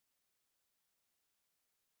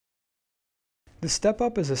The step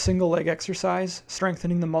up is a single leg exercise,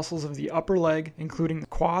 strengthening the muscles of the upper leg, including the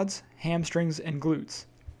quads, hamstrings, and glutes.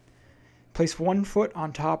 Place one foot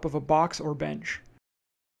on top of a box or bench.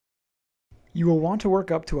 You will want to work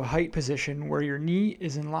up to a height position where your knee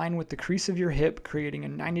is in line with the crease of your hip, creating a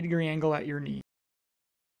 90-degree angle at your knee.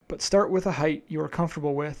 But start with a height you are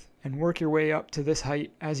comfortable with and work your way up to this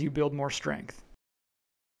height as you build more strength.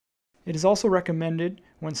 It is also recommended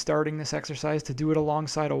when starting this exercise to do it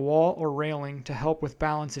alongside a wall or railing to help with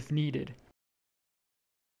balance if needed.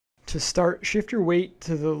 To start, shift your weight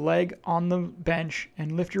to the leg on the bench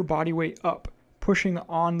and lift your body weight up, pushing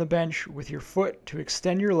on the bench with your foot to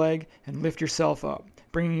extend your leg and lift yourself up,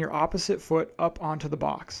 bringing your opposite foot up onto the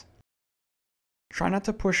box. Try not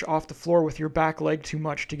to push off the floor with your back leg too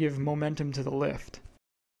much to give momentum to the lift.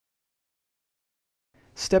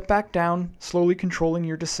 Step back down, slowly controlling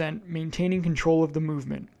your descent, maintaining control of the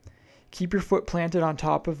movement. Keep your foot planted on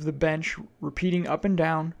top of the bench, repeating up and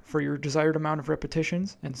down for your desired amount of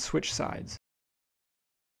repetitions, and switch sides.